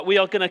We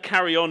are going to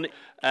carry on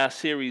our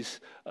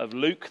series of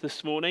Luke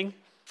this morning.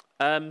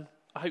 I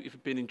hope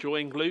you've been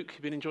enjoying Luke.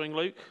 You've been enjoying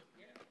Luke?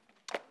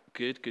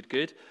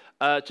 Good.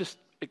 Just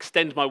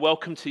extend my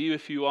welcome to you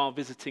if you are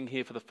visiting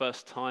here for the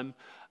first time.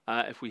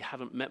 If we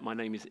haven't met, my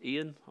name is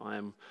Ian. I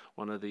am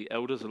one of the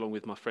elders along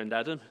with my friend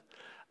Adam.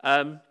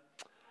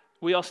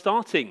 We are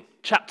starting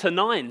chapter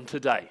 9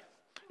 today.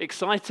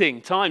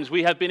 Exciting times.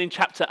 We have been in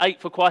chapter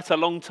 8 for quite a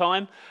long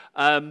time.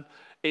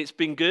 It's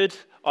been good.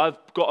 I've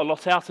got a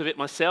lot out of it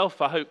myself.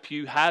 I hope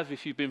you have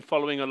if you've been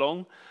following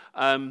along.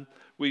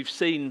 We've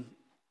seen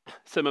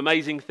some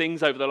amazing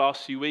things over the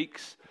last few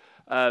weeks.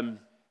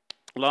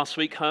 Last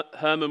week,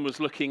 Herman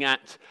was looking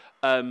at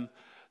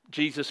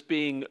Jesus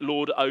being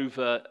Lord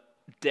over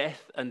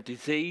death and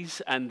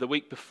disease. And the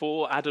week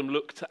before, Adam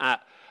looked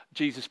at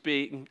Jesus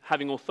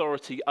having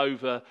authority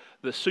over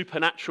the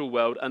supernatural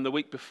world. And the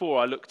week before,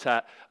 I looked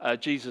at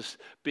Jesus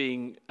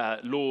being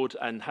Lord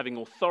and having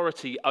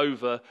authority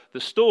over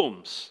the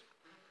storms.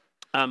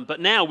 But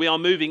now we are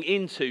moving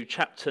into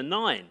chapter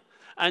 9.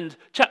 And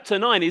chapter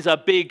 9 is a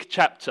big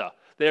chapter.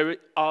 There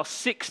are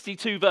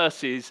 62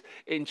 verses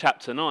in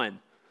chapter 9.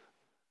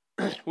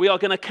 We are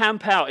going to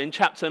camp out in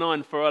chapter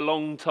 9 for a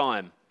long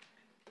time.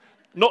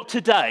 Not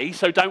today,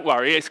 so don't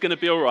worry, it's going to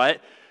be all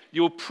right.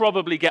 You'll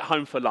probably get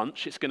home for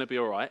lunch, it's going to be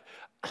all right.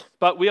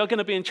 But we are going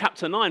to be in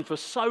chapter 9 for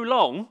so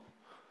long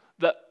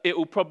that it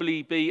will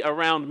probably be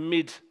around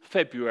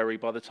mid-February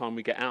by the time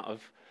we get out of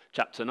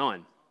chapter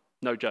 9.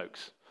 No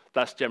jokes.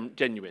 That's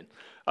genuine.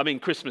 I mean,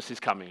 Christmas is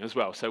coming as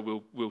well,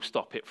 so we'll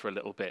stop it for a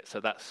little bit. So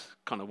that's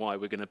kind of why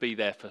we're going to be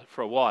there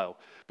for a while.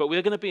 But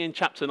we're going to be in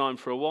chapter 9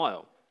 for a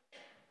while.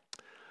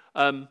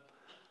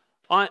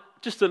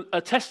 Just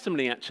a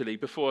testimony, actually,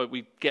 before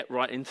we get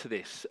right into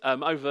this.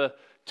 Over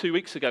 2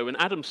 weeks ago, when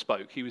Adam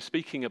spoke, he was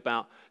speaking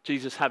about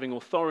Jesus having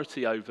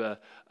authority over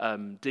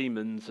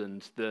demons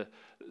and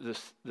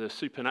the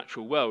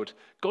supernatural world.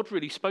 God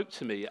really spoke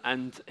to me,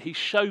 and he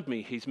showed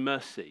me his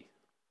mercy.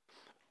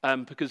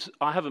 Because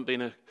I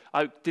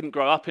didn't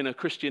grow up in a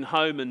Christian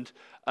home, and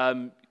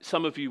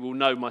some of you will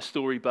know my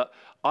story, but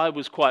I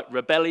was quite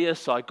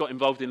rebellious. I got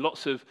involved in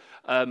lots of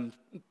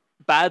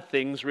bad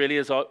things, really,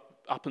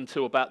 up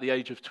until about the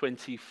age of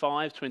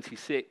 25,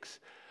 26.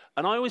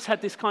 And I always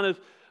had this kind of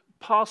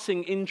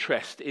passing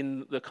interest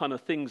in the kind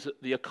of things,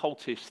 the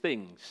occultist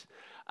things,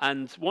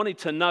 and wanted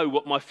to know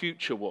what my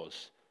future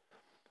was.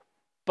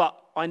 But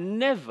I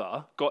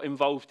never got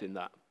involved in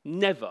that.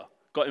 Never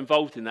got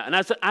involved in that. And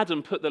as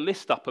Adam put the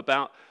list up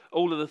about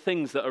all of the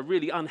things that are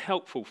really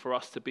unhelpful for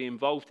us to be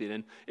involved in,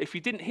 and if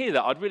you didn't hear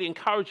that, I'd really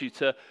encourage you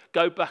to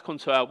go back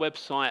onto our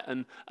website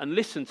and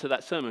listen to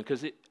that sermon,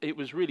 because it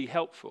was really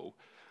helpful.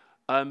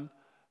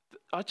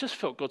 I just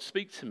felt God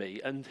speak to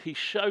me, and he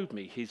showed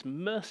me his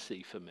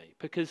mercy for me,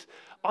 because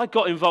I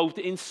got involved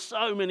in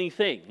so many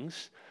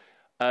things.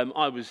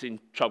 I was in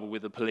trouble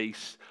with the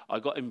police.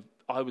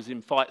 I was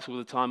in fights all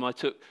the time. I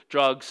took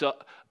drugs.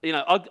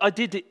 I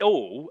did it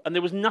all, and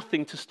there was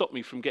nothing to stop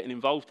me from getting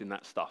involved in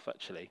that stuff,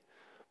 actually.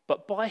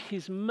 But by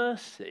his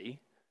mercy,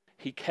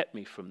 he kept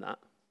me from that.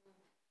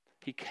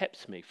 He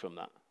kept me from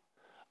that.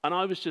 And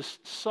I was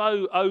just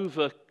so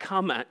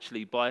overcome,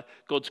 actually, by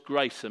God's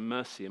grace and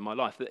mercy in my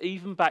life, that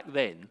even back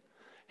then,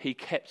 he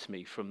kept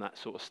me from that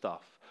sort of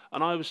stuff.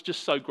 And I was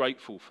just so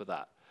grateful for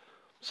that.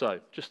 So,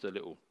 just a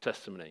little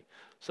testimony.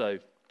 So,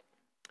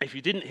 if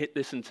you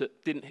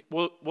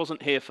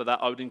wasn't here for that,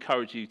 I would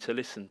encourage you to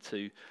listen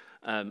to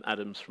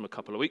Adam's from a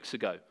couple of weeks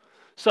ago.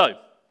 So,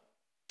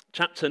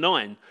 chapter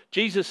 9.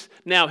 Jesus,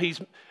 now he's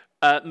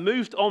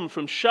moved on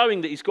from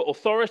showing that he's got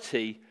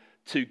authority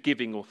to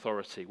giving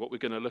authority, what we're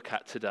going to look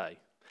at today.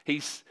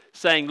 He's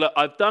saying, look,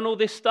 I've done all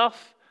this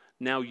stuff,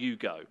 now you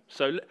go.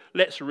 So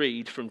let's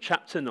read from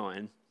chapter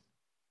 9,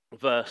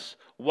 verse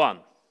 1.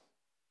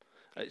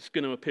 It's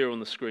going to appear on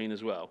the screen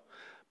as well.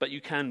 But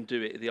you can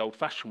do it the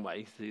old-fashioned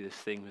way, do this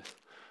thing with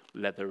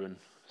leather and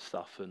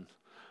stuff and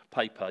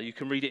paper. You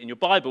can read it in your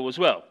Bible as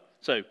well.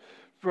 So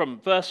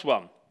from verse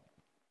 1,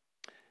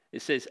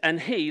 it says, and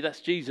he, that's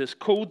Jesus,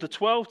 called the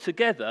 12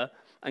 together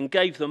and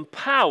gave them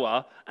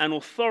power and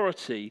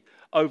authority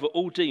over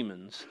all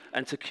demons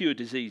and to cure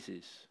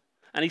diseases.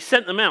 And he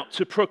sent them out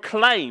to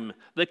proclaim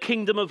the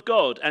kingdom of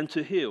God and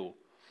to heal.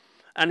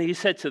 And he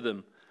said to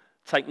them,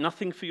 take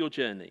nothing for your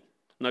journey,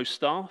 no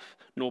staff,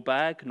 nor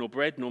bag, nor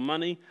bread, nor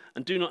money,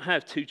 and do not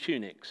have 2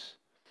 tunics.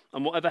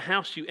 And whatever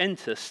house you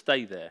enter,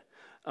 stay there,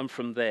 and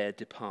from there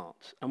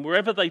depart. And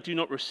wherever they do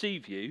not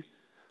receive you,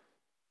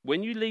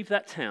 when you leave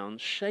that town,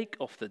 shake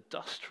off the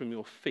dust from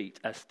your feet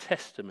as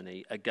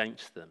testimony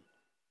against them.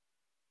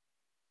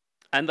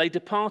 And they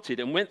departed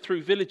and went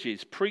through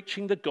villages,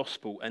 preaching the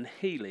gospel and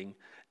healing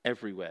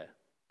everywhere.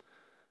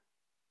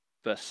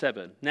 Verse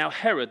 7, now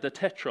Herod the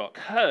Tetrarch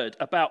heard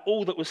about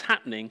all that was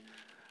happening,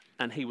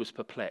 and he was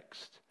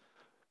perplexed,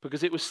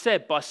 because it was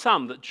said by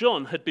some that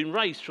John had been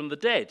raised from the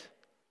dead,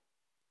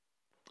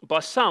 by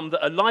some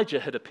that Elijah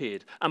had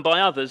appeared, and by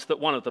others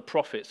that one of the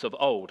prophets of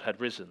old had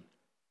risen.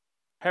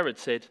 Herod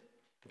said,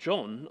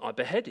 John I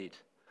beheaded,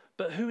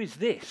 but who is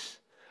this?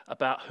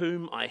 about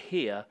whom I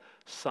hear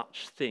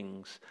such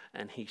things,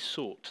 and he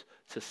sought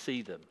to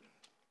see them.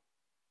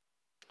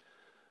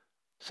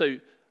 So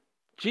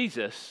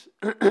Jesus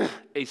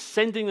is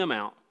sending them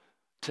out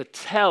to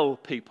tell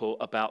people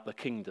about the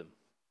kingdom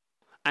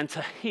and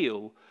to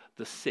heal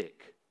the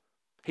sick.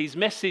 His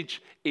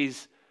message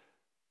is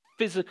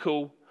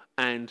physical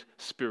and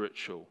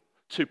spiritual,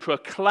 to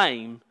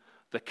proclaim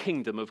the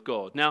kingdom of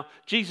God. Now,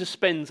 Jesus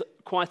spends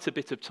quite a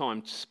bit of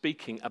time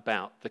speaking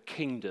about the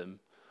kingdom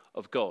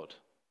of God.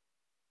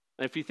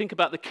 And if you think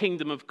about the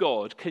kingdom of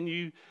God, can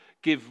you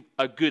give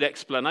a good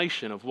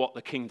explanation of what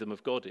the kingdom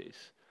of God is?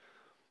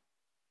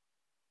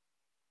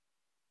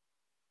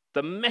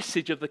 The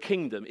message of the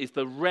kingdom is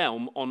the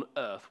realm on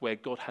earth where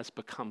God has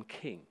become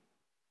king.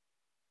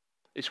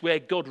 It's where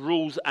God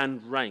rules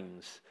and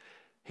reigns.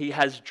 He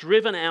has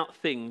driven out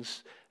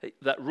things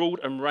that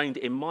ruled and reigned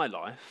in my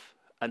life,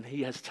 and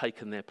he has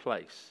taken their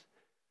place.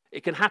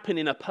 It can happen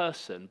in a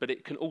person, but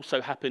it can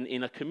also happen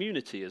in a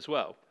community as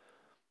well.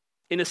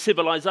 In a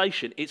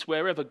civilization, it's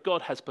wherever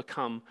God has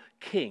become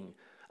king.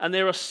 And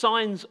there are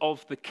signs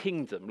of the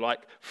kingdom,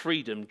 like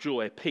freedom,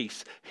 joy,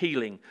 peace,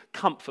 healing,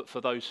 comfort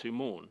for those who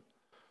mourn.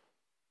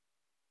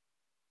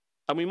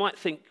 And we might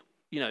think,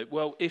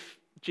 well, if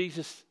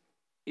Jesus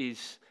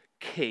is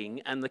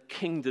king and the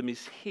kingdom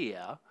is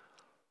here,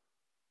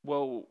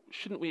 well,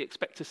 shouldn't we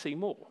expect to see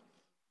more?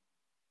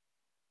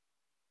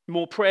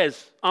 More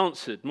prayers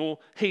answered, more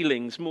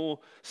healings, more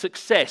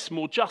success,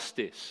 more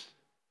justice.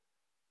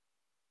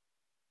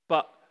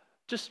 But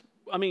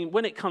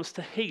when it comes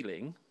to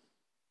healing,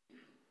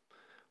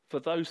 for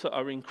those that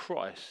are in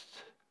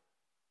Christ,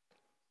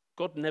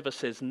 God never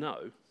says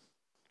no.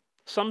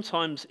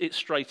 Sometimes it's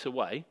straight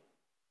away.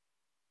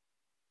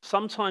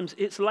 Sometimes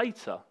it's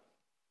later.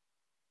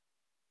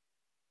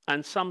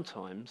 And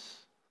sometimes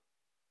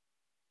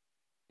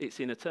it's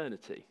in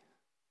eternity.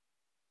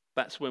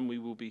 That's when we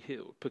will be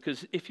healed.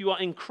 Because if you are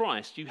in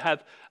Christ, you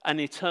have an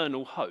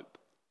eternal hope.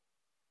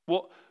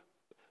 What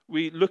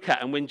we look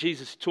at, and when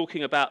Jesus is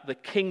talking about the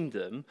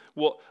kingdom,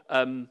 what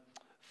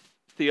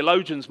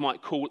theologians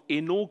might call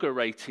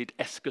inaugurated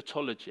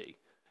eschatology.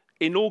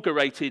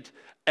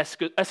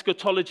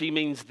 Eschatology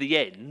means the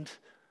end,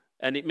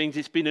 and it means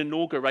it's been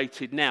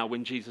inaugurated now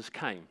when Jesus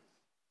came.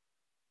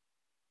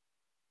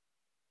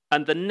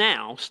 And the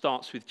now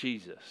starts with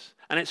Jesus.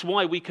 And it's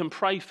why we can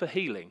pray for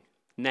healing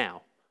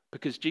now,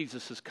 because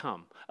Jesus has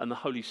come and the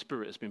Holy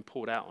Spirit has been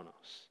poured out on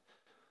us.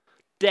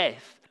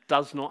 Death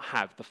does not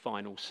have the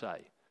final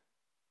say.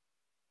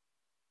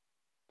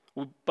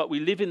 But we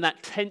live in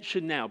that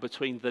tension now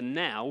between the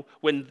now,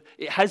 when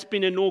it has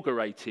been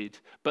inaugurated,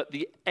 but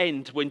the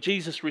end, when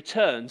Jesus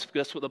returns,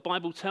 because that's what the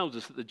Bible tells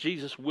us, that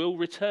Jesus will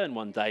return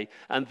one day,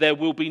 and there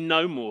will be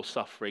no more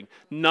suffering,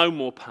 no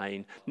more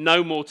pain,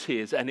 no more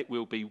tears, and it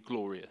will be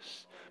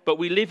glorious. But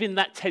we live in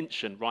that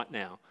tension right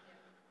now.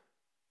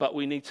 But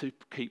we need to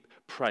keep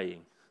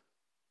praying.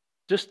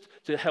 Just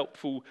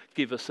to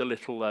give us a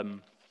little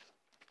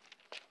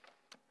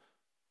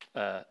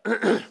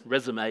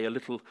resume, a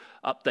little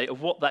update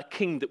of what that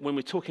kingdom, when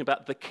we're talking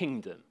about the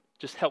kingdom,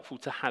 just helpful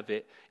to have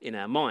it in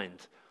our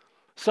mind.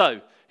 So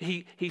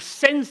he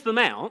sends them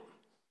out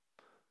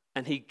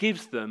and he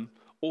gives them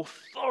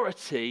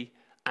authority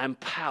and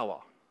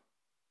power.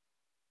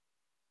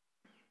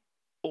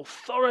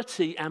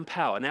 Authority and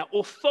power. Now,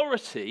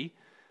 authority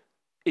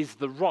is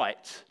the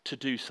right to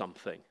do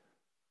something,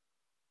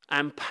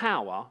 and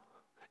power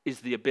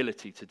is the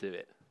ability to do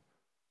it.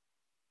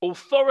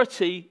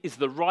 Authority is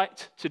the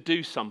right to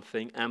do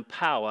something, and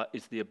power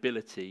is the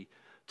ability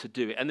to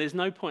do it. And there's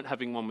no point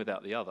having one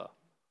without the other.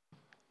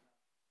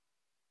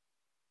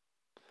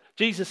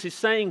 Jesus is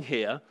saying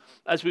here,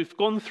 as we've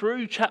gone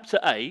through chapter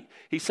 8,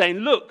 he's saying,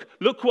 look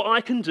what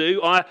I can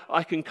do.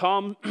 I can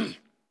calm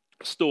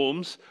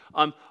storms.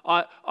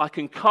 I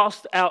can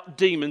cast out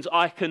demons.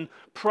 I can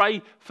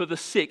pray for the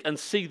sick and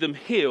see them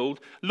healed.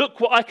 Look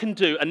what I can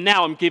do. And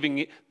now I'm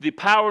giving the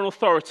power and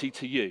authority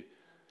to you.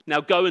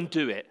 Now go and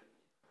do it.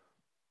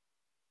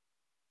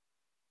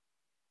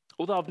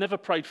 Although I've never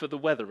prayed for the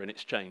weather and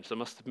it's changed, I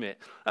must admit.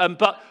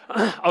 But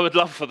I would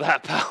love for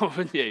that power,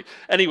 wouldn't you?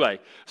 Anyway,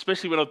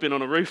 especially when I've been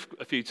on a roof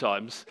a few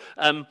times.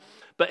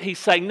 But he's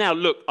saying, now,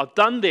 look, I've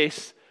done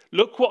this.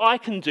 Look what I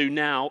can do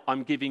now.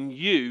 I'm giving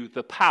you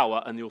the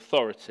power and the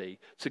authority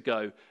to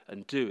go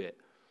and do it.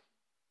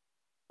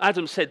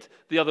 Adam said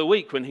the other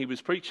week when he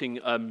was preaching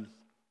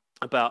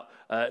about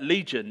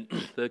Legion,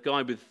 the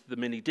guy with the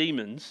many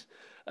demons,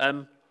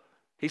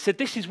 he said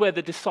this is where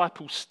the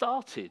disciples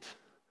started,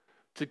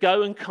 to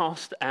go and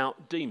cast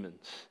out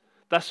demons.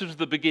 That was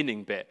the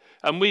beginning bit.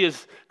 And we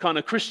as kind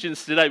of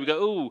Christians today, we go,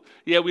 oh,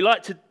 yeah,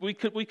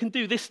 we can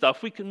do this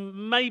stuff. We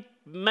can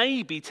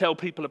maybe tell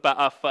people about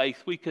our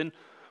faith. We can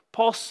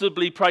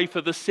possibly pray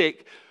for the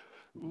sick.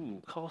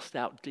 Ooh, cast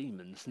out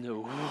demons.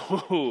 No.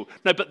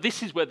 No, but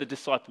this is where the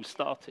disciples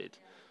started.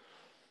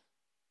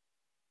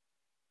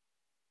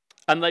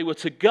 And they were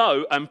to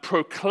go and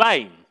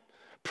proclaim.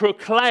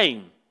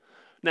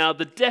 Now,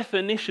 the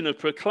definition of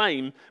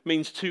proclaim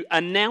means to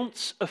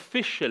announce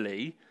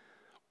officially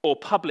or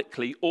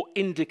publicly or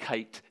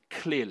indicate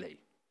clearly.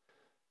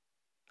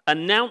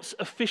 Announce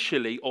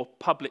officially or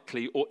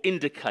publicly or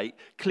indicate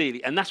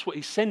clearly. And that's what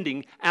he's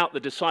sending out the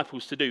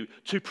disciples to do,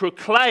 to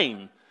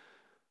proclaim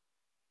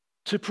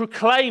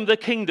the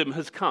kingdom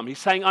has come. He's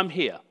saying, I'm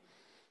here.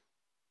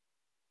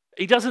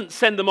 He doesn't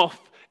send them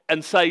off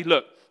and say,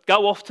 look,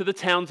 go off to the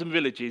towns and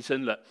villages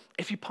and look,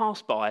 if you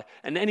pass by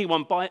and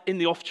anyone in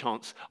the off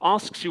chance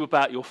asks you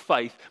about your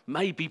faith,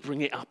 maybe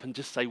bring it up and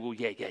just say, well,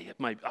 yeah,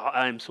 maybe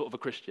I am sort of a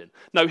Christian.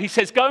 No, he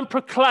says, go and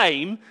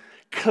proclaim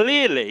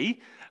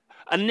clearly,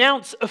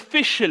 announce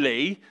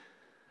officially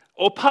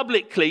or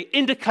publicly,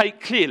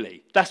 indicate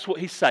clearly. That's what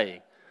he's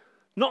saying.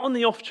 Not on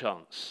the off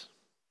chance.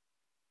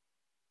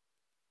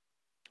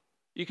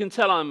 You can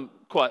tell I'm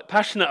quite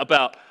passionate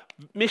about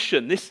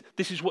mission. This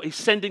is what he's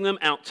sending them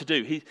out to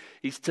do.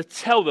 He's to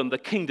tell them the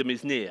kingdom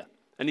is near.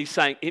 And he's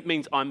saying, it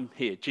means I'm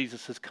here.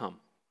 Jesus has come.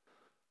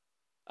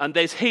 And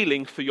there's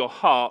healing for your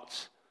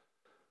heart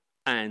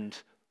and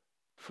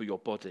for your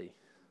body.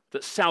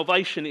 That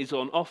salvation is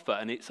on offer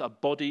and it's a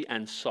body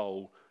and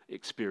soul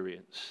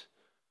experience.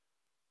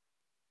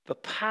 The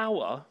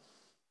power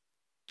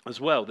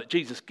as well that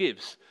Jesus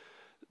gives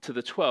to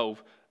the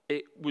 12,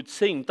 it would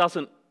seem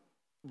doesn't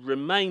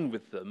remain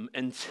with them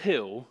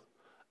until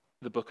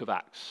the book of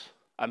Acts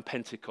and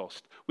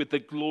Pentecost, with the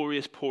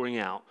glorious pouring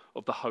out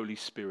of the Holy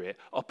Spirit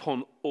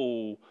upon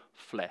all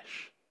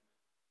flesh.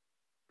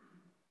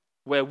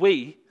 Where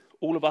we,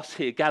 all of us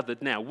here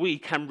gathered now, we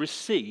can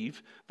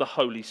receive the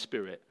Holy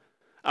Spirit.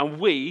 And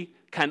we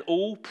can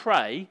all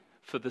pray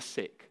for the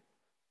sick.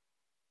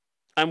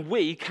 And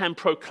we can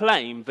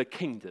proclaim the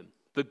kingdom,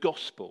 the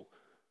gospel,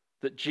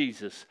 that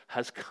Jesus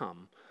has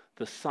come.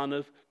 The Son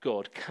of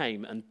God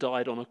came and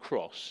died on a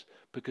cross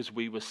because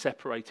we were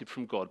separated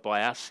from God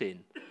by our sin.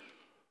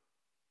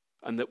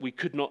 And that we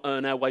could not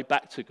earn our way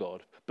back to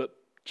God. But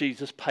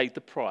Jesus paid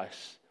the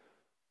price.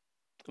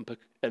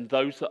 And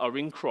those that are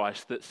in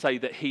Christ that say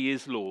that he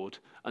is Lord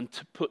and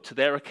to put to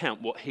their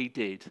account what he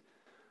did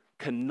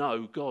can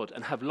know God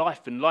and have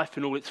life and life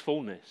in all its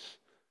fullness.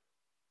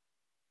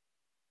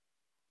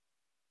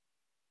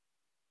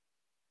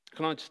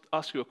 Can I just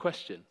ask you a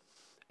question?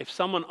 If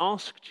someone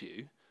asked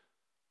you,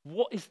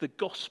 what is the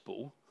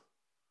gospel?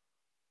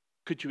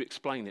 Could you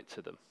explain it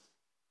to them?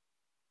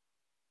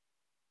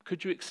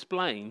 Could you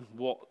explain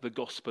what the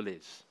gospel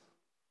is?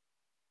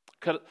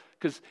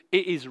 Because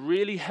it is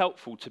really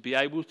helpful to be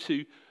able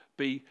to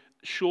be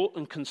short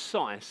and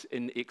concise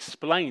in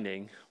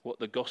explaining what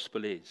the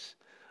gospel is.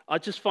 I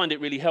just find it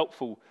really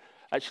helpful,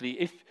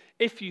 actually,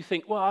 if you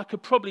think, well, I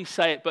could probably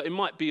say it, but it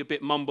might be a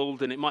bit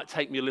mumbled and it might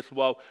take me a little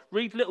while.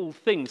 Read little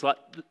things like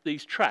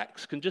these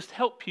tracts can just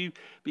help you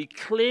be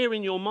clear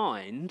in your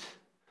mind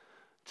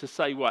to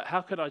say, right,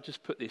 how could I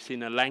just put this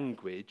in a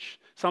language?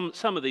 Some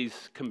of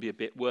these can be a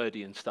bit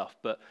wordy and stuff,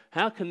 but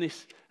how can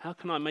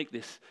I make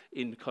this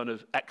in kind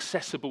of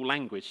accessible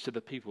language to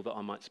the people that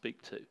I might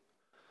speak to?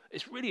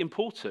 It's really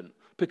important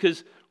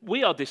because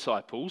we are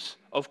disciples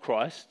of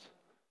Christ.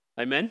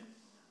 Amen?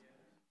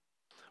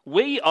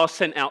 We are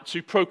sent out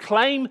to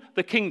proclaim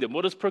the kingdom.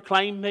 What does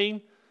proclaim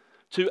mean?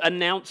 To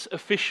announce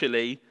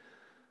officially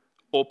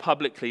or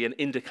publicly and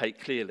indicate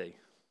clearly.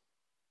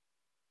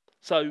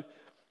 So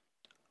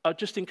I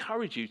just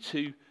encourage you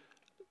to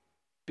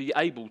be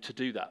able to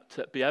do that,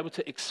 to be able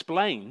to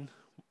explain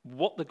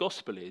what the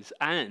gospel is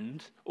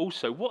and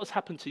also what has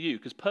happened to you,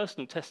 because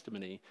personal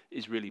testimony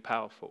is really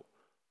powerful.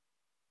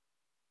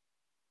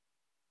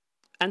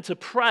 And to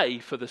pray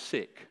for the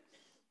sick.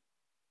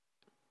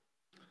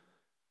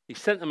 He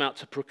sent them out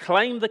to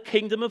proclaim the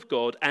kingdom of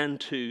God and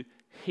to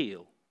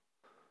heal.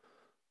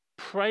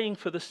 Praying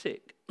for the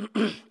sick.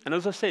 And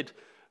as I said,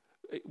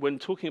 when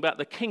talking about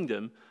the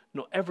kingdom,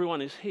 not everyone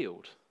is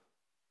healed.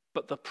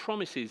 But the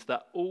promise is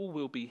that all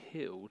will be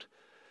healed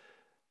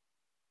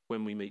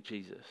when we meet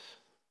Jesus.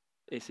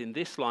 It's in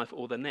this life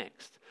or the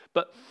next.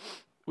 But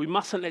we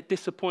mustn't let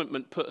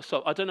disappointment put us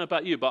off. I don't know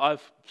about you, but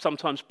I've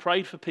sometimes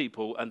prayed for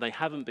people and they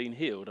haven't been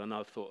healed. And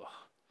I've thought,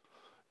 oh,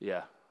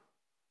 yeah,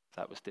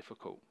 that was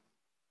difficult.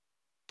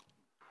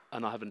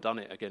 And I haven't done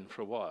it again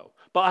for a while.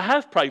 But I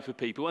have prayed for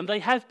people and they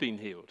have been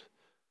healed.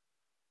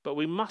 But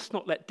we must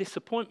not let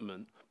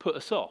disappointment put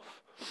us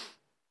off.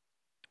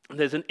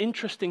 There's an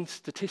interesting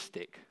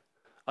statistic.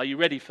 Are you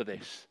ready for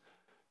this?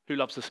 Who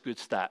loves a good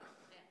stat?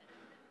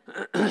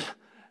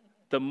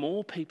 The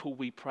more people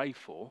we pray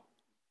for,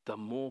 the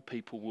more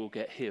people will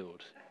get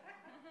healed.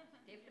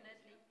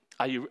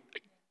 Definitely.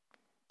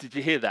 Did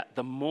you hear that?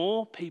 The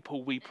more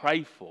people we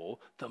pray for,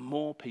 the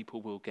more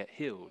people will get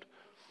healed.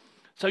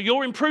 So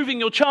you're improving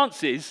your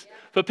chances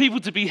for people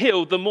to be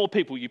healed the more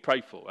people you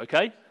pray for,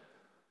 okay?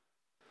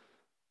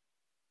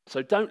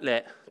 So don't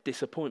let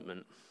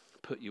disappointment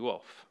put you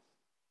off.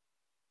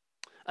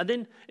 And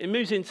then it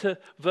moves into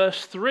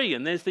verse 3,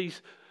 and there's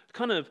these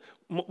kind of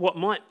what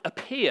might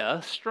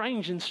appear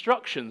strange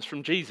instructions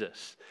from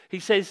Jesus. He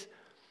says,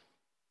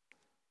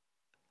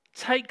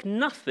 take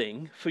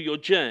nothing for your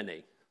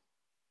journey,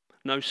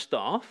 no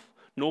staff,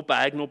 nor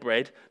bag, nor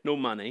bread, nor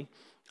money,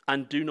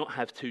 and do not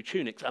have 2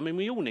 tunics. I mean,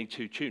 we all need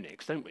 2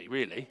 tunics, don't we,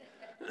 really?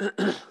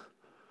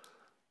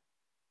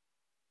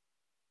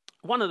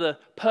 one of the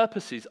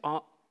purposes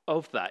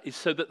of that is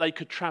so that they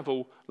could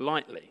travel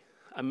lightly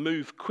and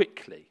move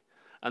quickly.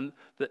 And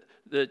that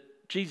the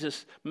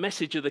Jesus'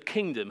 message of the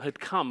kingdom had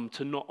come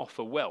to not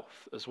offer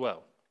wealth as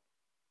well.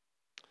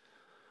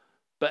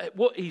 But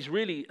what he's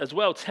really as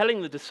well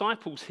telling the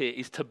disciples here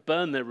is to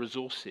burn their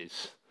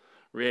resources,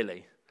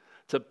 really.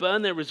 To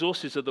burn their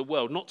resources of the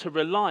world, not to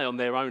rely on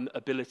their own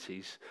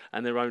abilities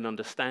and their own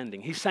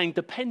understanding. He's saying,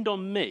 depend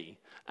on me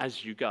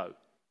as you go.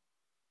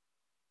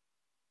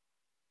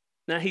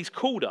 Now, he's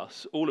called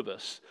us, all of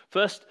us.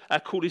 First, our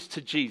call is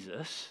to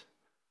Jesus,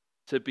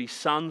 to be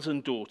sons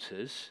and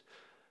daughters.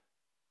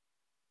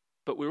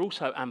 But we're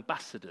also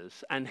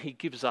ambassadors, and he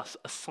gives us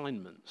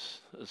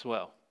assignments as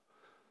well.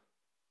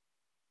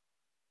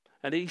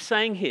 And he's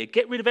saying here,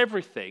 get rid of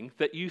everything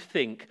that you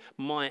think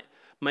might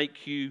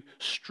make you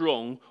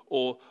strong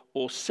or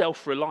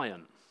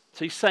self-reliant.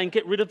 So he's saying,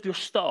 get rid of your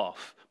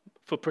staff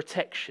for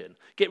protection.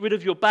 Get rid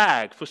of your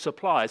bag for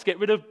supplies. Get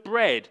rid of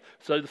bread,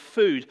 so the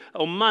food,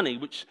 or money,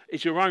 which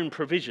is your own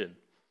provision.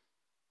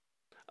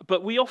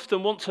 But we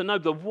often want to know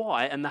the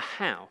why and the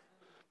how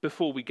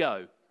before we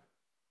go.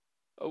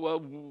 Oh,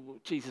 well,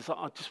 Jesus,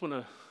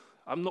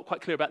 I'm not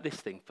quite clear about this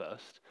thing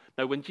first.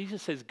 No, when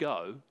Jesus says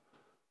go,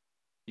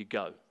 you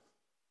go.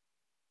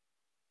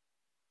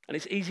 And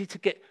it's easy to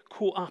get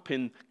caught up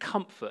in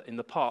comfort in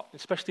the part,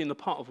 especially in the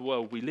part of the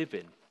world we live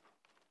in.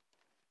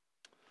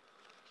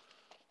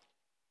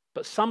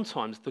 But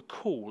sometimes the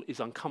call is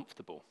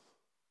uncomfortable.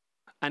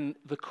 And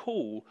the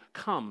call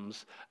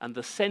comes and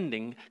the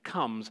sending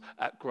comes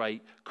at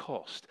great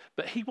cost.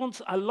 But he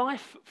wants a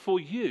life for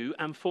you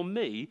and for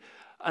me,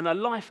 and a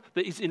life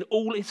that is in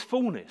all its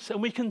fullness.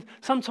 And we can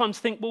sometimes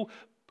think, well,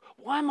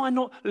 why am I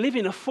not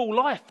living a full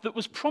life that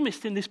was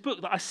promised in this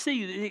book, that I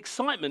see the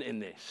excitement in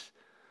this?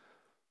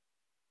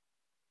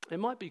 It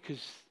might be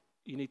because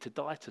you need to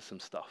die to some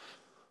stuff.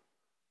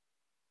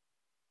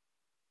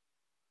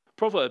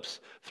 Proverbs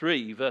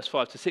 3, verse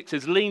 5-6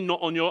 says, lean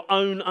not on your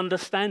own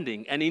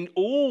understanding, and in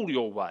all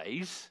your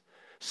ways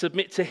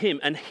submit to him,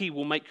 and he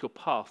will make your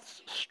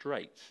paths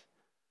straight.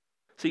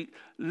 See,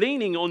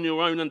 leaning on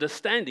your own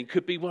understanding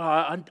could be, well,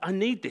 I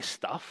need this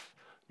stuff.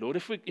 Lord,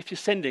 if you're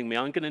sending me,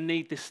 I'm going to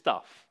need this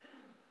stuff.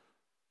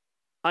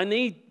 I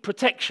need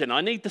protection.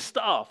 I need the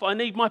staff. I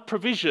need my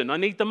provision. I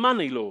need the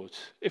money, Lord,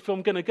 if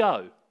I'm going to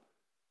go.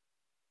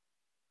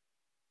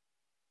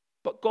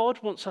 But God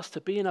wants us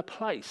to be in a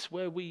place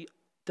where we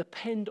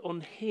depend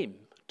on him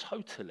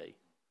totally.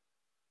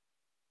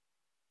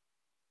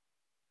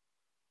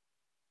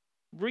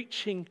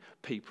 Reaching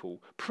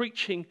people,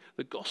 preaching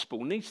the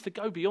gospel needs to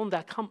go beyond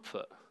our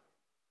comfort.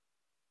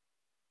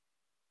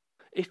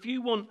 If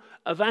you want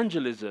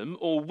evangelism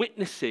or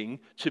witnessing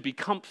to be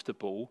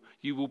comfortable,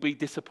 you will be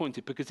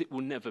disappointed, because it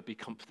will never be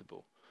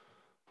comfortable.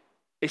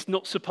 It's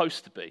not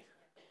supposed to be.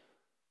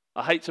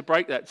 I hate to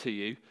break that to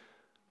you,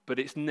 but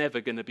it's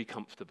never going to be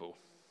comfortable.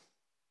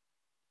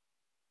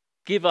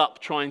 Give up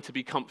trying to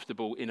be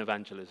comfortable in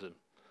evangelism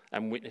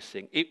and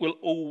witnessing. It will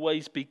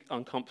always be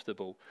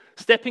uncomfortable.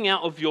 Stepping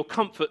out of your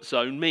comfort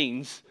zone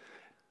means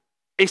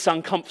it's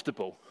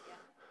uncomfortable.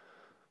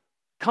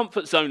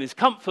 Comfort zone is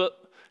comfort.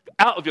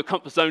 Out of your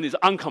comfort zone is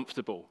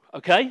uncomfortable,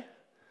 okay?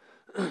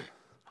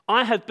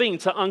 I have been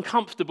to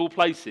uncomfortable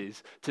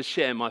places to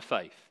share my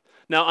faith.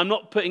 Now, I'm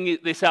not putting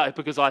this out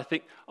because I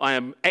think I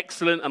am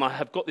excellent and I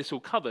have got this all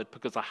covered,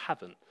 because I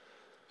haven't.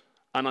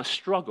 And I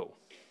struggle.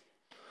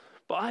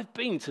 But I've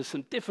been to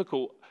some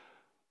difficult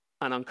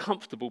and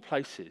uncomfortable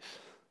places.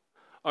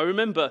 I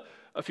remember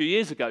a few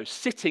years ago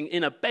sitting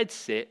in a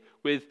bedsit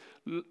with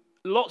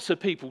lots of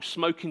people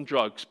smoking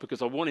drugs,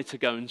 because I wanted to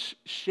go and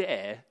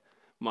share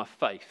my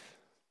faith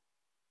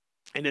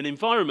in an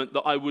environment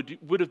that I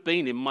would have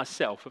been in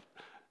myself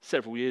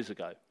several years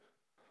ago.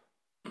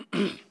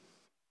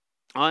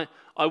 I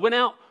went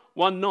out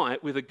one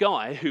night with a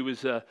guy who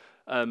was a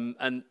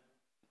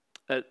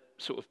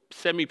sort of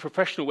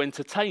semi-professional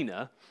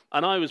entertainer,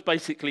 and I was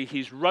basically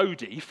his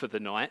roadie for the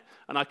night,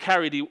 and I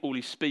carried all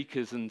his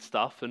speakers and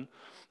stuff, and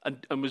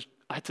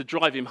I had to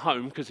drive him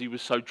home because he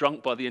was so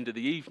drunk by the end of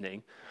the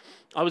evening.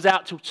 I was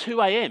out till 2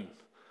 a.m.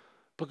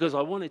 because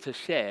I wanted to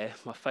share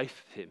my faith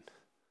with him.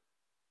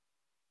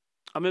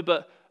 I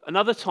remember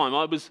another time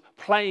I was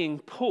playing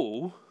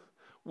pool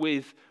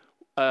with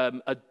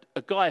a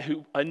guy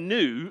who I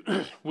knew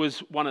was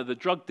one of the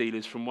drug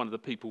dealers from one of the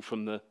people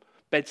from the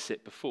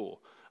bedsit before.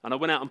 And I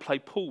went out and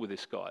played pool with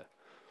this guy.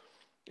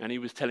 And he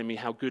was telling me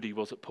how good he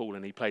was at pool,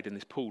 and he played in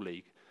this pool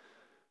league.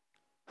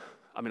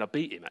 I mean, I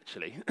beat him,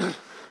 actually.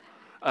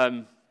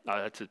 I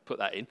had to put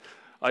that in.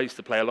 I used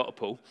to play a lot of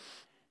pool.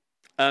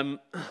 And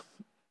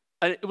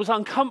it was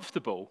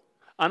uncomfortable.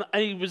 And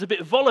he was a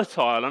bit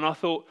volatile. And I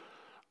thought,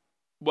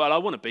 well, I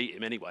want to beat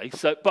him anyway.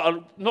 But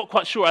I'm not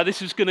quite sure how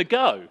this is going to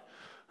go.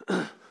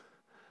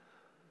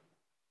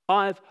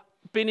 I've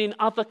been in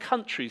other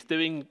countries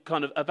doing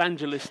kind of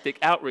evangelistic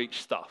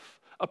outreach stuff,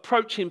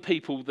 approaching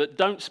people that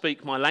don't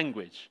speak my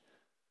language.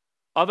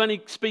 I've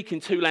only speak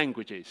in 2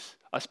 languages.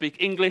 I speak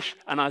English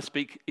and I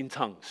speak in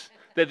tongues.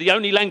 They're the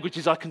only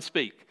languages I can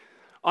speak.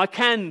 I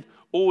can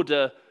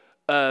order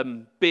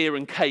beer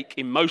and cake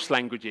in most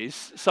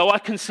languages, so I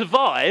can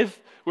survive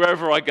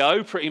wherever I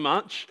go pretty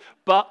much,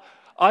 but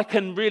I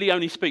can really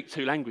only speak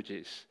 2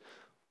 languages.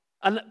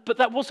 But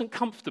that wasn't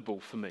comfortable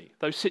for me,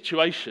 those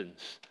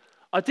situations.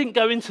 I didn't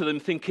go into them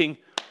thinking,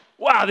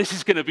 wow, this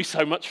is going to be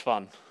so much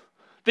fun.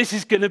 This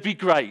is going to be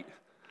great.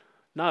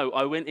 No,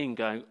 I went in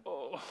going,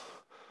 oh,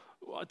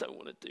 I don't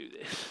want to do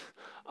this.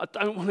 I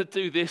don't want to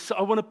do this.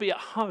 I want to be at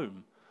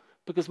home.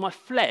 Because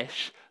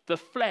the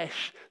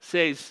flesh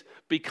says,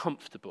 be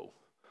comfortable.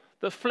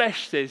 The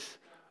flesh says,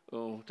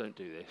 oh, don't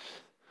do this.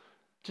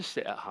 Just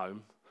sit at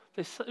home.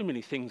 There's so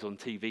many things on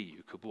TV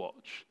you could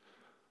watch.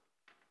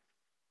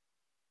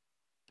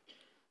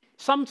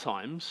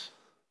 Sometimes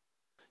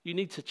you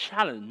need to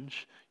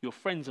challenge your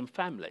friends and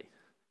family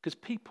because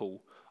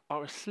people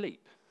are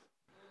asleep.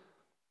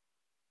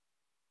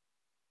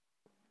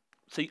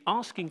 See,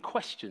 asking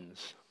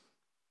questions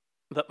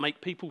that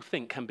make people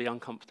think can be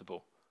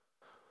uncomfortable.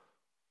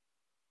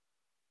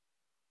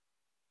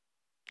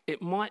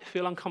 It might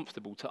feel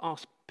uncomfortable to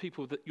ask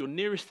people that you're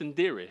nearest and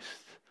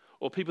dearest,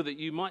 or people that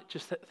you might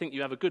just think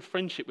you have a good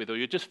friendship with, or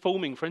you're just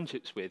forming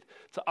friendships with,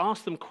 to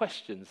ask them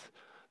questions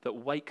that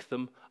wake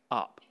them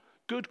up.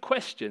 Good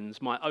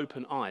questions might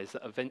open eyes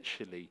that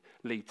eventually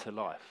lead to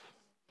life.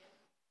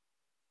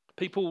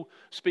 People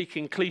speak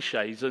in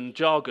cliches and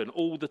jargon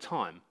all the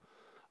time.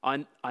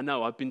 I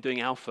know I've been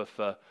doing Alpha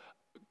for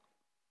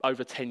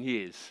over 10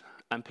 years,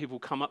 and people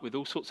come up with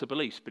all sorts of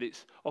beliefs, but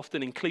it's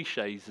often in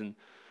cliches and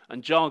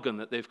jargon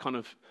that they've kind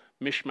of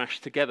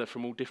mishmashed together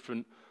from all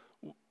different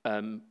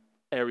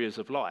areas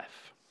of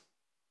life.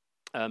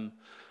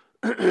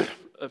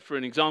 For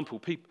an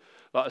example,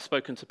 I've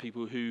spoken to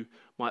people who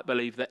might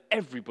believe that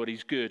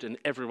everybody's good and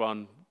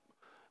everyone,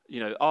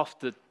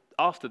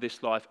 after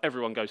this life,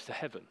 everyone goes to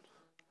heaven.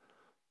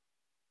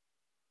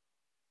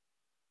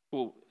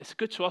 Well, it's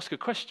good to ask a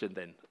question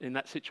then in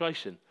that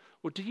situation.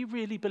 Well, do you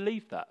really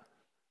believe that?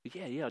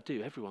 Yeah, I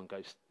do. Everyone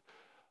goes.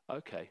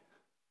 Okay.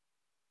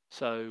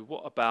 So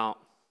what about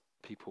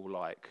people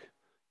like,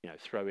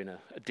 throw in a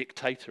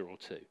dictator or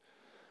two?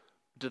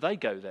 Do they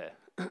go there?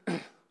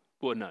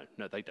 Well, no,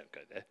 they don't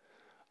go there.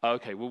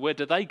 Okay, well, where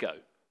do they go?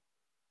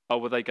 Oh,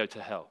 well, they go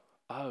to hell.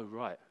 Oh,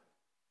 right.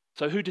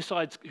 So who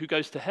decides who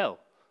goes to hell?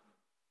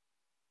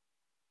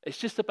 It's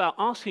just about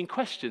asking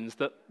questions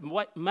that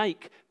might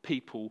make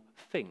people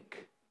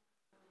think,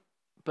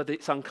 but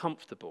it's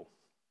uncomfortable.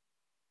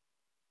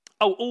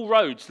 Oh, all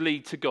roads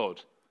lead to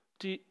God.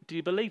 Do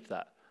you believe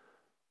that?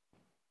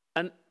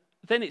 And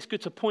then it's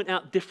good to point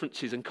out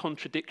differences and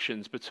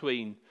contradictions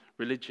between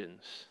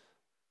religions.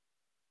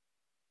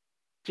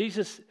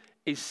 Jesus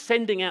is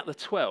sending out the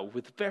 12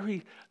 with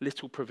very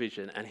little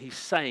provision, and he's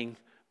saying,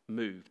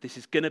 move. This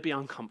is going to be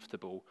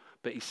uncomfortable,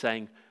 but he's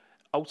saying,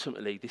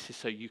 ultimately, this is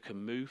so you can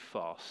move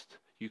fast,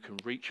 you can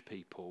reach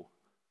people,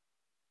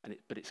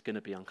 but it's going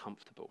to be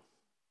uncomfortable.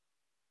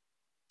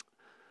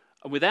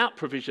 And without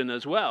provision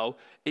as well,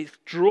 it's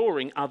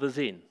drawing others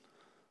in,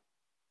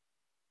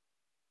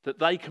 that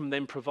they can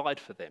then provide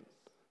for them.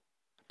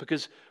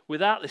 Because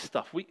without this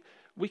stuff,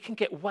 we can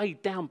get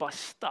weighed down by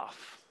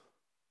stuff.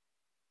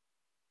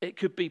 It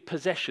could be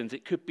possessions,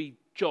 it could be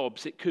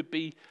jobs, it could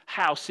be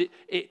house,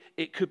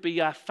 it could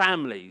be our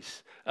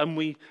families. And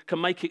we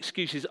can make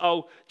excuses.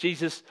 Oh,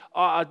 Jesus,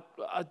 I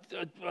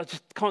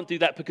just can't do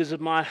that because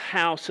of my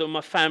house or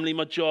my family,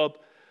 my job.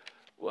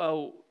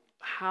 Well,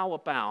 how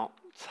about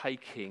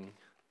taking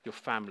your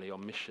family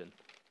on mission?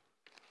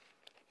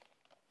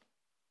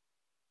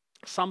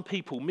 Some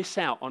people miss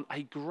out on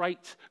a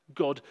great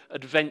God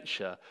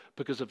adventure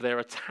because of their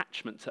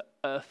attachment to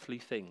earthly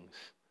things.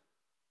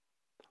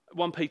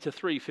 1 Peter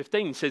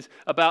 3:15 says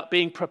about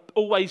being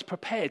always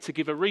prepared to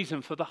give a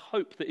reason for the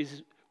hope that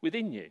is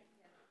within you.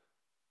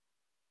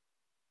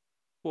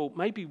 Well,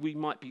 maybe we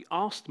might be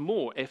asked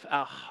more if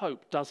our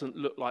hope doesn't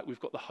look like we've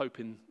got the hope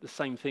in the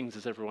same things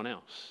as everyone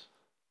else.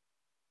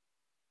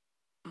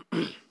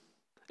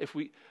 If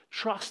we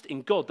trust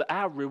in God that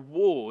our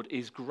reward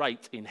is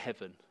great in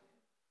heaven.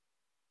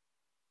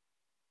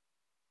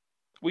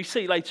 We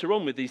see later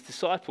on with these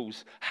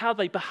disciples how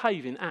they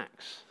behave in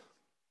Acts.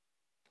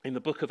 In the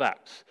book of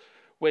Acts,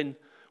 when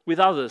with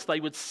others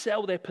they would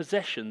sell their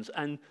possessions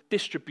and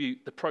distribute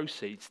the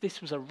proceeds.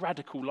 This was a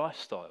radical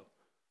lifestyle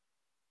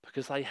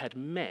because they had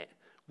met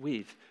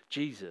with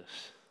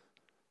Jesus.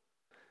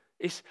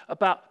 It's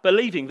about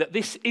believing that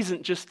this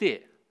isn't just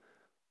it,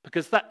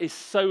 because that is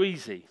so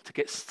easy to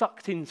get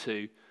sucked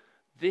into.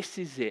 This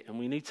is it, and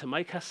we need to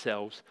make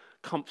ourselves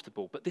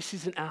comfortable. But this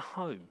isn't our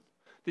home.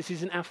 This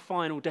isn't our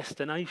final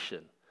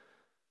destination.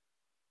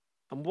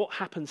 And what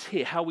happens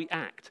here, how we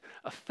act,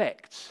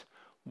 affects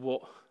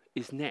what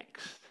is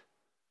next.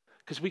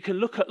 Because we can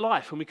look at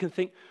life and we can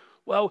think,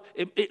 well,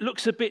 it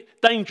looks a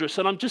bit dangerous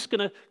and I'm just going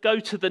to go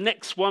to the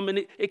next one and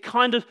it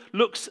kind of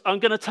looks, I'm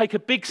going to take a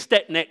big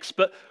step next,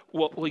 but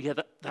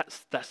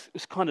that's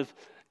it's kind of,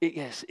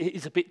 yes, it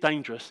is a bit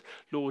dangerous.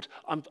 Lord,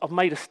 I've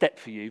made a step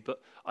for you,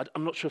 but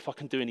I'm not sure if I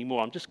can do any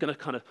more. I'm just going to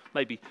kind of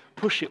maybe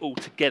push it all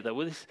together.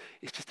 Well,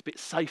 it's just a bit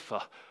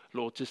safer.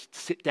 Lord, just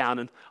sit down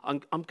and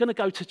I'm going to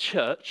go to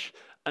church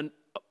And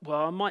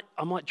well,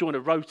 I might join a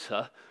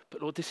rota,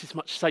 but Lord, this is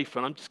much safer.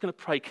 And I'm just going to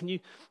pray, can you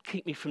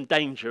keep me from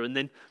danger? And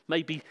then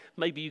maybe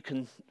you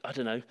can, I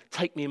don't know,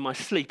 take me in my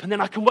sleep. And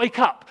then I can wake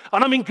up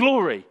and I'm in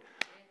glory.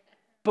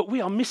 But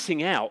we are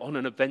missing out on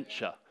an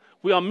adventure.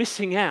 We are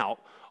missing out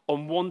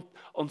on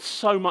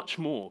so much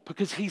more,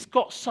 because he's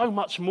got so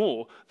much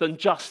more than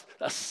just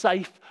a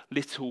safe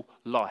little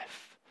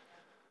life.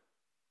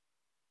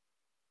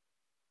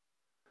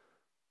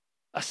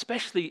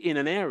 Especially in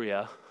an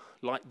area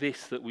like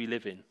this that we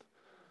live in.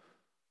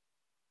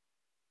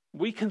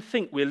 We can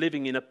think we're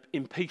living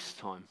in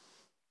peacetime.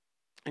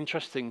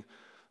 Interesting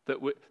that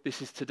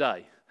this is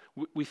today.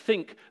 We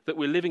think that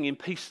we're living in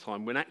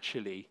peacetime when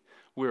actually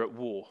we're at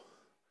war.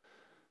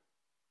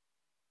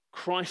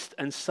 Christ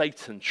and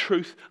Satan,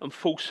 truth and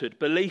falsehood,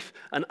 belief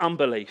and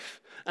unbelief.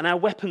 And our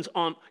weapons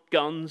aren't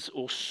guns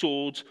or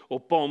swords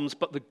or bombs,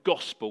 but the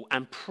gospel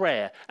and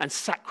prayer and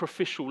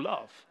sacrificial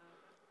love.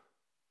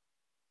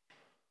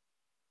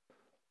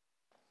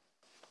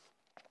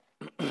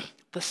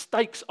 The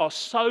stakes are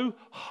so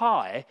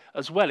high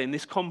as well in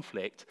this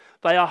conflict.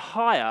 They are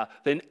higher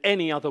than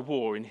any other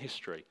war in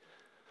history,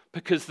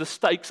 because the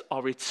stakes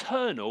are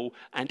eternal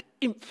and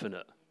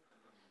infinite.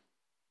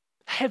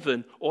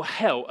 Heaven or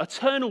hell,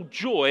 eternal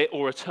joy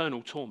or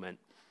eternal torment.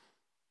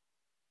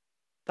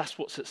 That's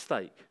what's at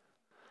stake.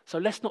 So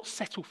let's not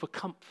settle for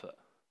comfort.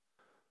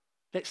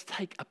 Let's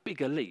take a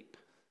bigger leap.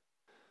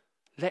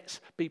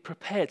 Let's be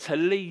prepared to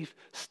leave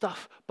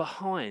stuff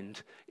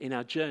behind in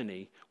our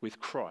journey with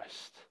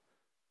Christ.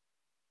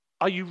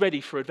 Are you ready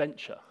for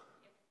adventure?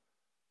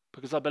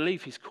 Because I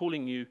believe he's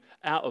calling you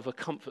out of a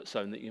comfort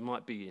zone that you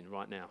might be in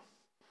right now.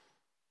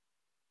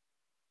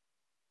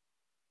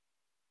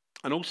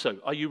 And also,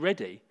 are you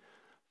ready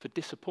for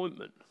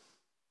disappointment?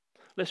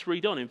 Let's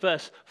read on. In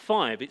verse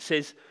 5, it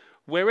says,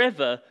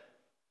 wherever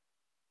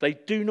they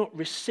do not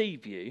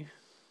receive you,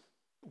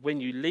 when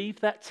you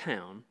leave that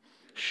town,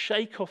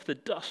 shake off the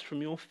dust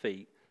from your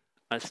feet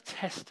as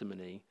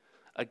testimony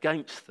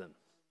against them.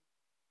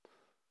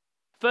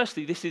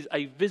 Firstly, this is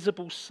a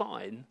visible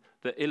sign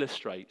that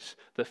illustrates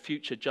the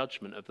future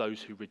judgment of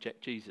those who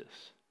reject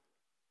Jesus.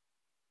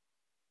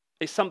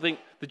 It's something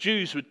the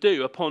Jews would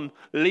do upon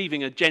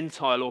leaving a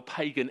Gentile or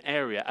pagan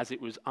area as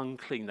it was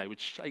unclean. They would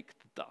shake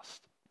the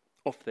dust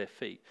off their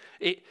feet.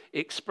 It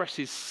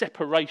expresses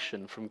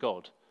separation from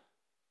God.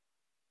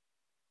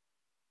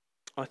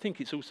 I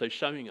think it's also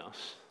showing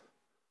us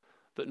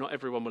that not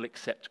everyone will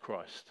accept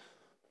Christ.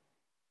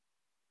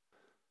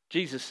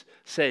 Jesus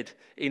said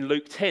in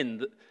Luke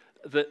 10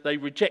 that they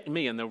reject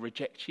me and they'll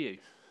reject you.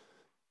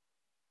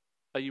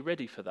 Are you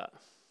ready for that?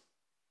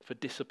 For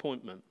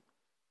disappointment?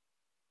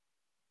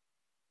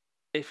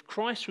 If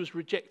Christ was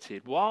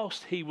rejected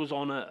whilst he was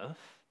on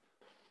earth,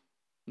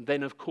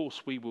 then of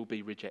course we will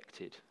be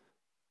rejected.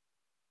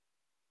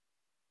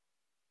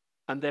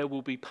 And there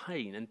will be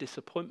pain and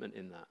disappointment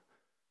in that.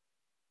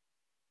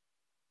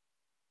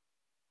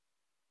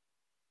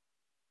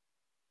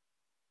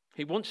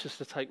 He wants us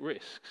to take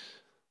risks.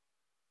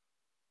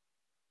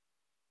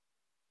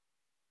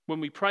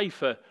 When we pray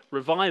for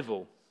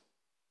revival,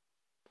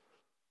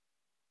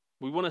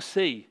 we want to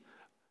see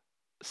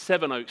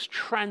Sevenoaks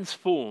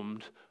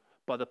transformed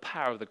by the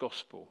power of the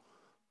gospel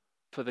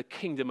for the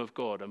kingdom of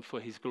God and for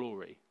his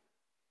glory.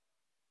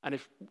 And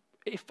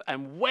if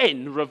and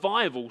when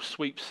revival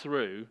sweeps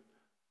through,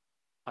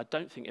 I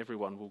don't think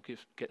everyone will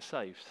get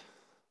saved.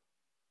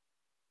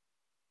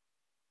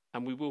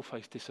 And we will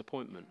face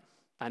disappointment,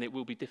 and it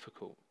will be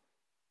difficult.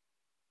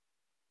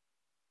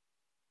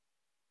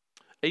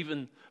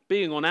 Even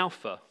being on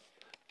Alpha,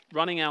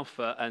 running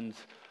Alpha and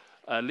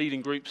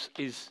leading groups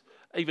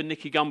even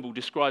Nicky Gumbel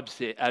describes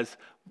it as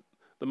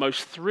the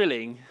most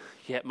thrilling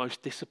yet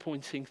most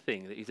disappointing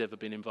thing that he's ever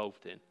been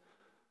involved in.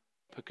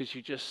 Because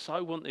you just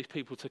so want these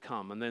people to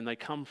come, and then they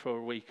come for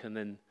a week and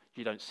then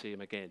you don't see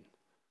them again.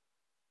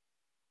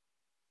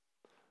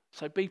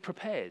 So be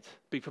prepared.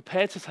 Be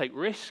prepared to take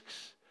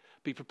risks.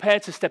 Be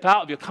prepared to step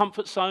out of your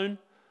comfort zone,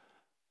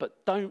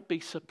 but don't be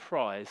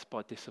surprised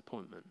by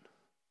disappointment.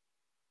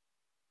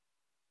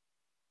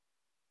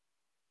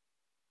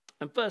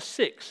 And verse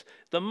 6,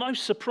 the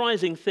most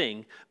surprising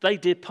thing, they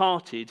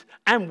departed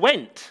and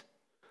went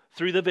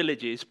through the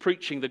villages,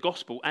 preaching the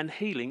gospel and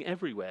healing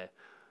everywhere.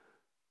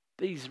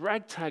 These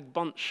ragtag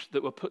bunch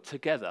that were put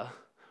together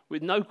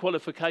with no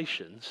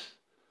qualifications,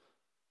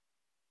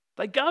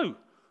 they go.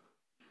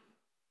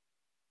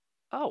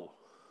 Oh,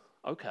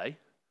 okay.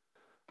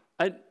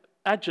 And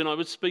Adj and I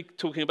was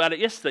talking about it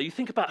yesterday. You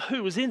think about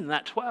who was in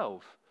that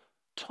 12.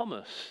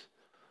 Thomas,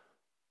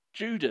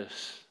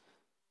 Judas.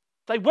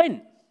 They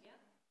went.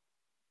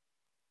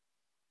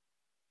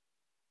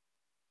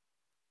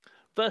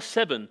 Verse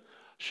 7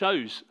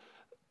 shows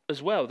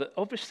as well that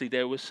obviously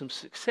there was some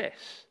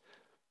success.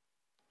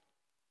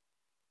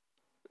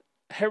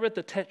 Herod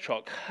the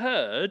Tetrarch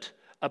heard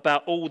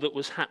about all that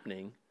was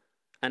happening,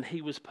 and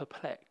he was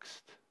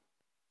perplexed.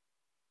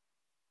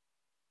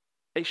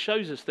 It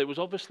shows us there was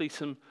obviously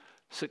some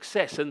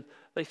success, and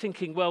they're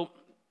thinking, well,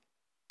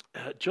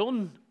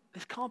 John,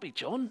 this can't be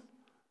John.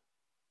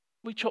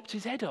 We chopped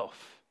his head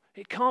off.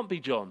 It can't be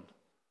John.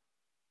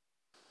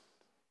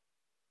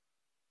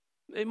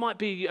 It might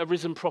be a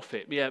risen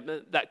prophet. Yeah,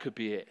 that could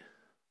be it.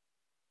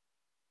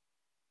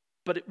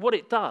 But what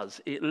it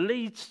does, it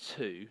leads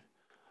to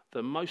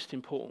the most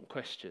important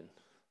question.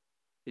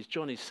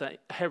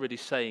 Herod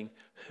is saying,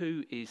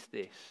 who is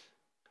this?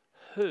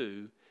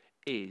 Who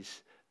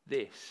is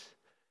this?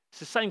 It's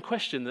the same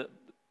question that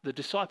the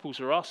disciples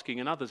are asking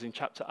and others in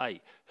chapter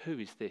 8. Who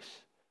is this?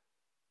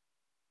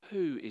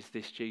 Who is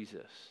this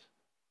Jesus?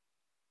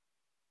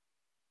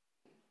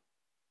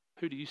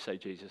 Who do you say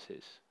Jesus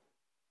is?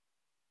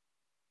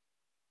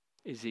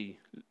 Is he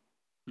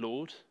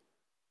Lord?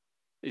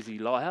 Is he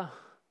liar?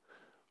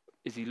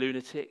 Is he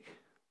lunatic?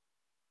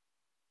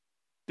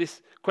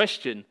 This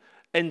question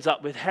ends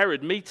up with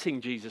Herod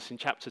meeting Jesus in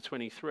chapter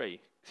 23.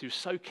 He was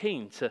so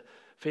keen for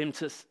him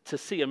to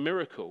see a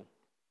miracle.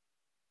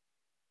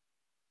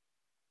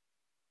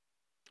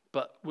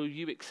 But will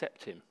you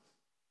accept him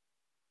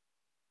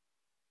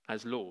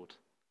as Lord?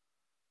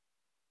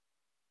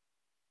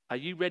 Are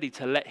you ready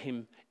to let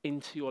him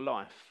into your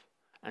life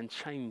and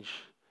change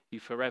you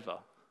forever?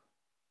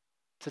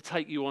 To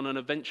take you on an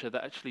adventure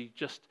that actually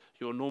just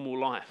your normal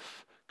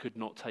life could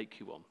not take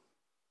you on.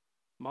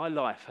 My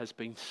life has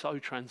been so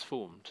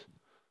transformed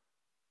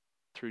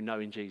through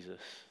knowing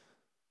Jesus.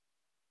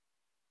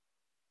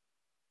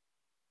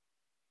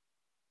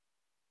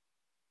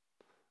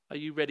 Are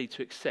you ready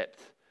to accept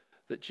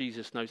that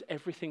Jesus knows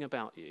everything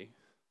about you?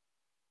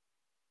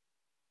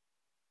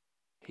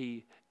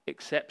 He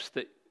accepts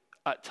that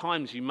at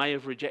times you may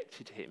have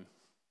rejected him.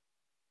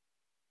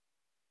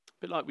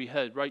 A bit like we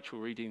heard Rachel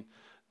reading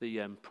the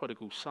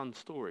prodigal son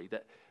story,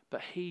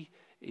 but he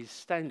is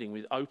standing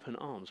with open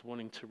arms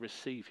wanting to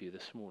receive you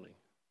this morning.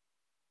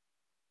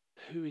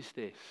 Who is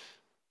this?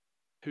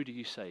 Who do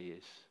you say he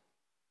is?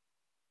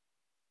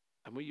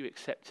 And will you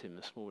accept him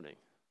this morning?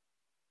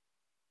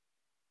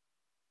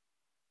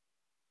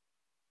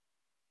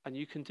 And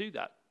you can do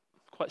that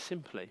quite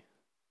simply,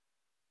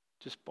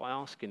 just by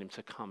asking him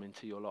to come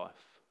into your life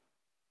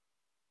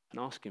and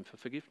ask him for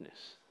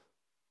forgiveness.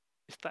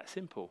 It's that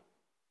simple.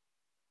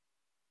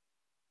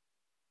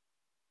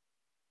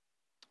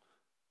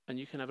 And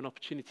you can have an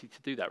opportunity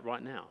to do that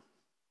right now.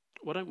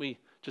 Why don't we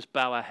just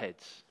bow our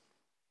heads?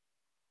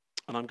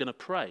 And I'm going to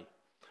pray.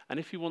 And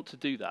if you want to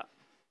do that,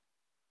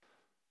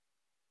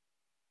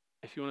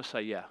 if you want to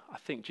say, yeah, I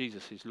think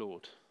Jesus is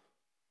Lord,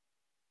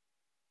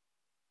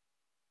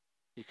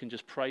 you can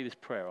just pray this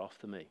prayer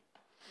after me.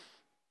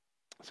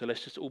 So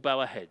let's just all bow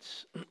our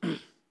heads.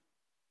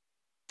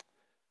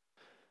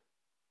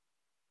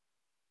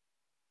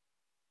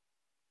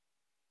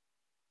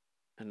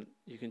 And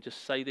you can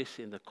just say this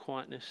in the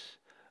quietness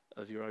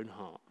of your own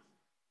heart.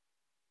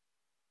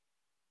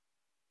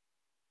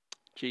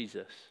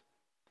 Jesus,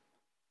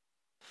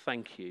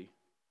 thank you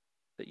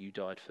that you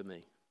died for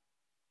me.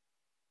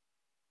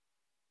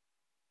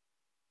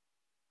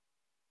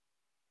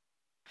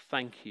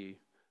 Thank you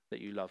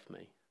that you love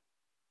me.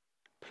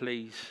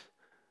 Please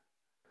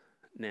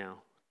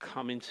now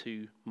come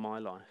into my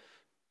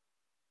life,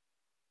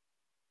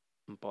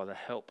 and by the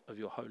help of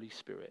your Holy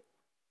Spirit,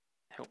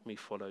 help me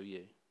follow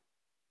you.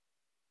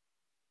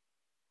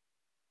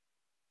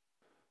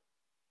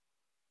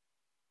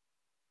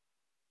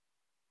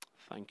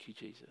 Thank you,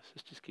 Jesus.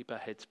 Let's just keep our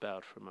heads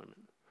bowed for a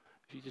moment.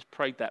 If you just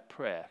prayed that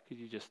prayer, could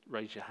you just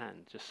raise your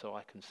hand just so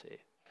I can see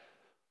it?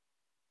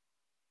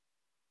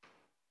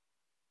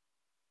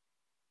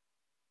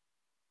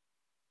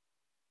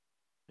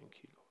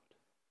 Thank you,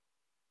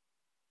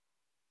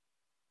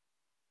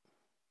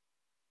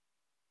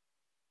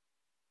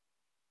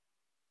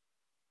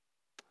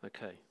 Lord.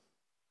 Okay,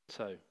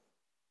 so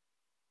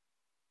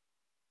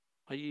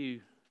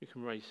you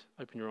can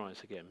open your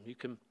eyes again.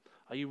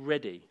 Are you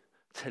ready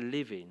to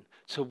live in,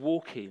 to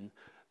walk in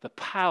the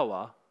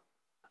power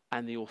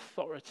and the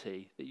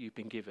authority that you've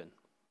been given?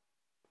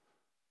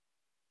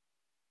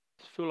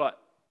 I feel like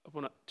I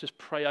want to just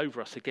pray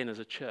over us again as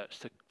a church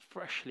to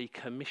freshly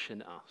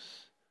commission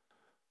us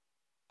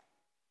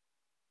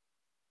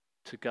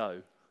to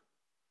go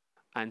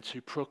and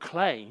to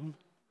proclaim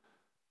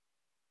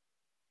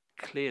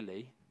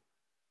clearly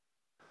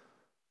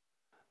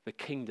the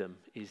kingdom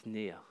is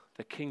near.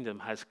 The kingdom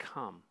has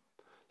come.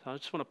 So I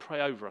just want to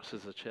pray over us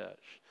as a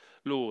church.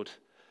 Lord,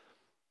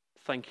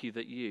 thank you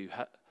that you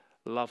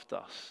loved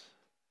us,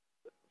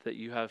 that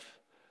you have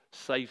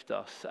saved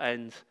us,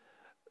 and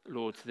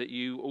Lord, that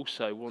you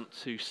also want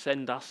to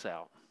send us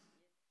out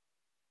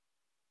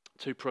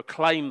to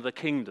proclaim the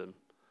kingdom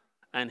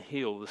and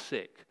heal the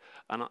sick.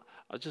 And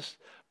I just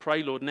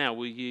pray, Lord, now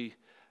will you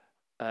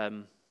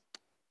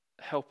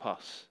help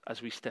us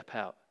as we step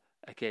out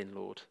again,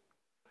 Lord.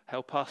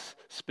 Help us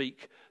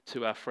speak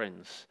to our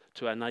friends,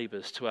 to our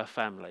neighbours, to our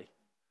family.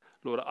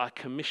 Lord, I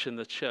commission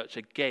the church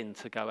again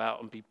to go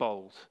out and be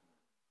bold,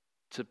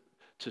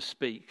 to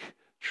speak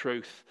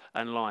truth,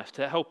 and life,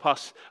 to help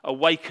us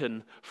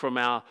awaken from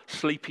our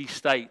sleepy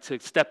state, to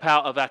step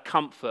out of our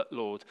comfort,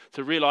 Lord,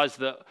 to realize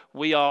that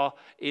we are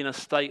in a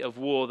state of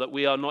war, that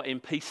we are not in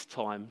peace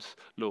times,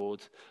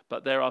 Lord,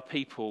 but there are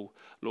people,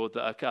 Lord,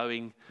 that are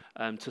going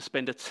to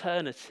spend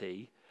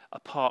eternity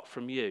apart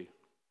from you.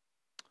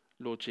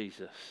 Lord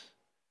Jesus,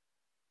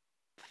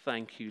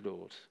 thank you,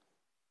 Lord.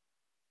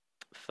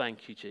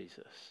 Thank you,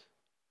 Jesus.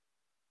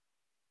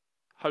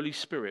 Holy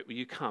Spirit, will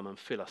you come and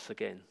fill us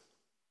again?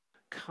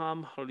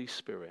 Come, Holy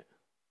Spirit,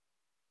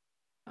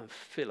 and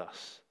fill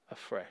us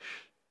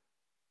afresh.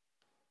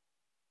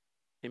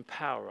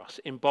 Empower us,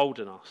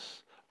 embolden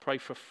us. Pray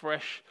for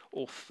fresh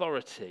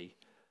authority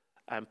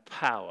and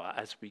power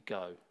as we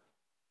go.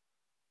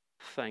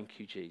 Thank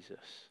you,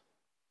 Jesus.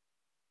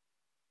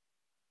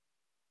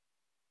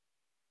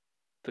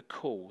 The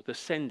call, the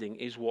sending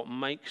is what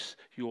makes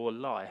your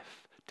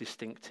life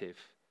distinctive.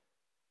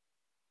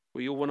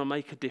 We all want to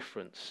make a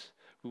difference.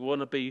 We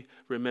want to be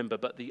remembered,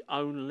 but the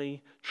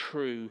only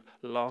true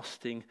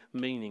lasting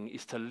meaning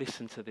is to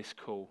listen to this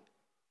call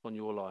on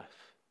your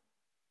life.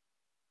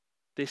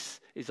 This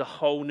is a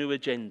whole new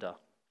agenda,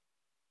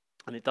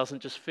 and it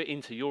doesn't just fit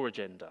into your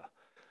agenda.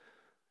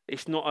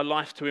 It's not a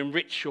life to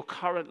enrich your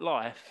current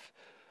life.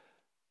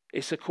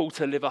 It's a call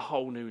to live a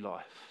whole new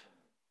life.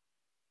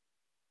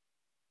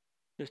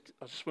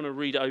 I just want to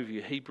read over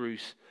you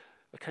Hebrews.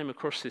 I came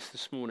across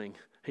this morning.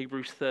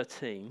 Hebrews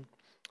 13.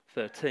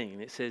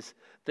 It says,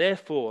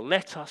 "Therefore,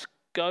 let us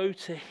go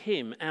to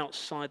him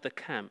outside the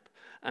camp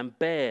and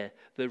bear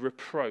the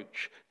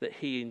reproach that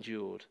he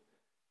endured.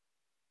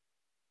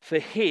 For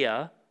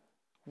here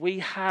we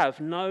have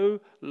no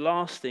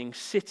lasting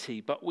city,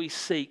 but we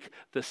seek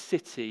the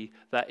city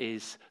that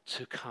is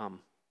to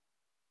come."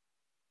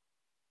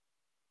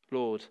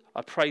 Lord,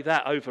 I pray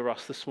that over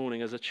us this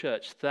morning as a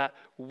church, that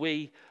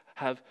we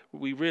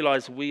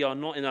realize we are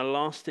not in a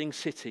lasting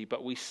city,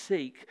 but we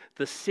seek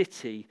the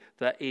city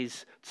that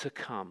is to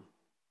come.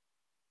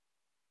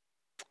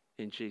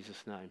 In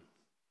Jesus' name.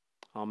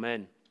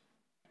 Amen.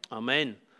 Amen.